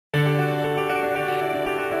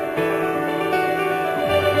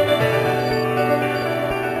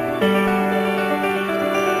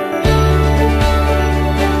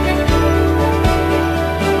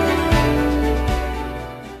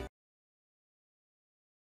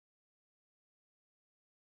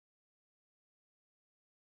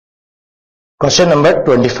Question number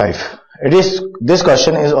 25. This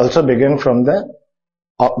question is also begun from the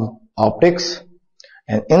optics,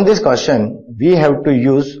 and in this question we have to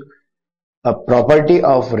use a property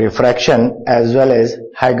of refraction as well as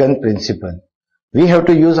Huygens principle. We have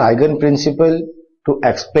to use Huygens principle to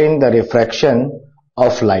explain the refraction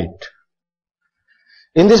of light.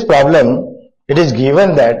 In this problem, it is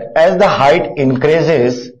given that as the height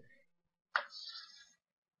increases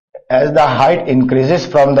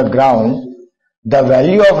from the ground, the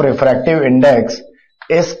value of refractive index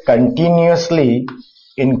is continuously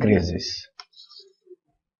increases.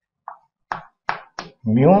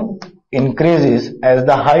 Mu increases as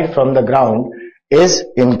the height from the ground is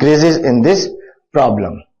increases in this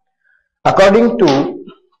problem. According to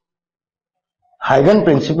Huygens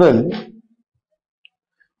principle,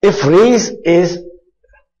 if rays is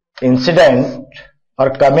incident or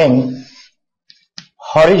coming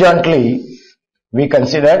horizontally, we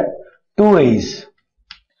consider two rays.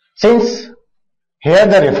 Since here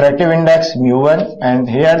the refractive index mu1 and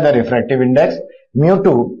here the refractive index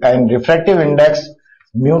mu2, and refractive index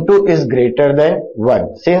mu2 is greater than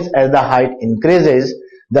 1. Since as the height increases,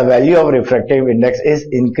 the value of refractive index is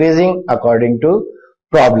increasing according to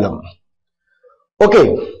problem.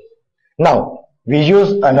 Okay, now we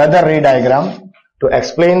use another ray diagram to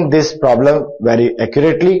explain this problem very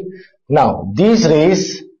accurately. Now these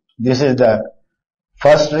rays, this is the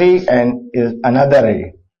first ray and is another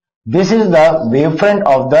ray. This is the wavefront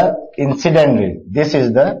of the incident ray. This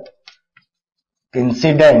is the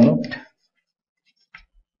incident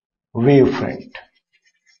wavefront.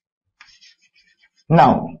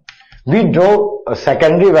 Now we draw a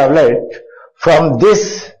secondary wavelet from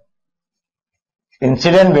this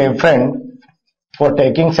incident wavefront for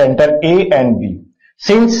taking center A and B.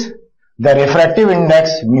 Since the refractive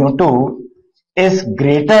index mu2 is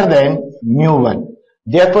greater than mu1,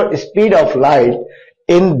 therefore speed of light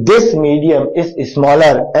in this medium is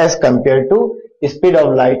smaller as compared to speed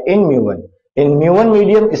of light in mu1. In mu1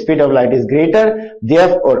 medium, speed of light is greater,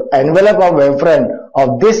 therefore envelope of wavefront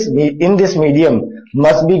of this in this medium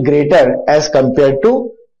must be greater as compared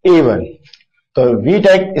to A1. So we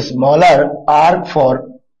take smaller arc for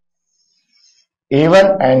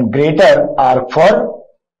A1 and greater arc for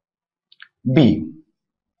B.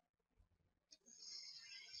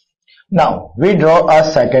 Now we draw a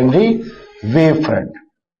secondary wavefront.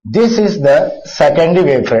 This is the secondary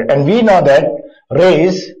wavefront, and we know that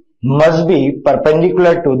rays must be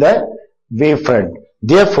perpendicular to the wavefront.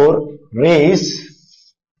 Therefore, rays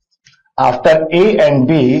after A and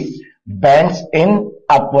B bends in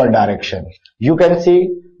upward direction. You can see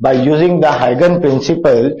by using the Huygens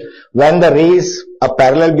principle, when the rays, a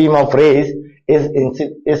parallel beam of rays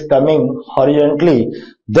is coming horizontally,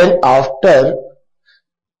 then after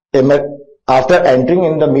entering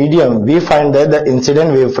in the medium, we find that the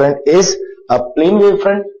incident wavefront is a plane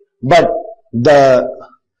wavefront, but the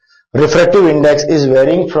refractive index is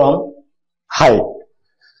varying from height.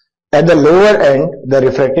 At the lower end, the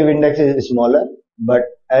refractive index is smaller, but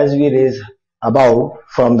as we raise above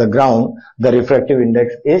from the ground, the refractive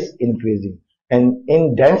index is increasing. And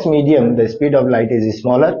in dense medium, the speed of light is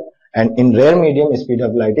smaller, and in rare medium, speed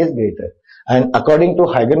of light is greater. And according to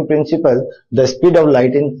Huygens principle, the speed of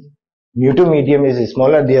light in mu2 medium is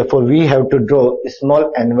smaller, therefore we have to draw a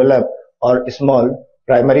small envelope or small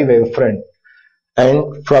primary wavefront.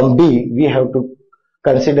 And from B, we have to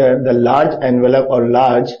consider the large envelope or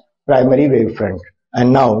large primary wavefront.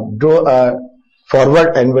 And now draw a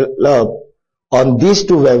forward envelope on these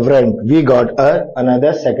two wavefront. We got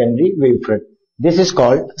another secondary wavefront. This is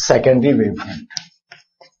called secondary wavefront.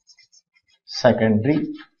 Secondary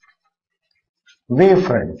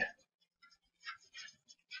wavefront.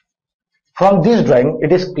 From this drawing,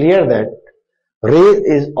 it is clear that ray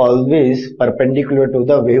is always perpendicular to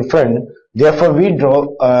the wavefront. Therefore, we draw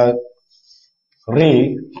a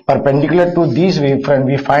ray perpendicular to this wavefront.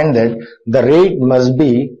 We find that the ray must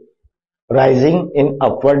be rising in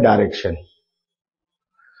upward direction.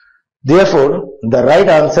 Therefore, the right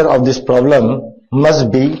answer of this problem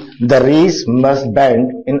must be the rays must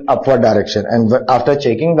bend in upward direction. And after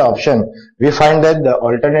checking the option, we find that the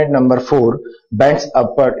alternate number 4, bends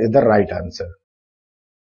upward, is the right answer.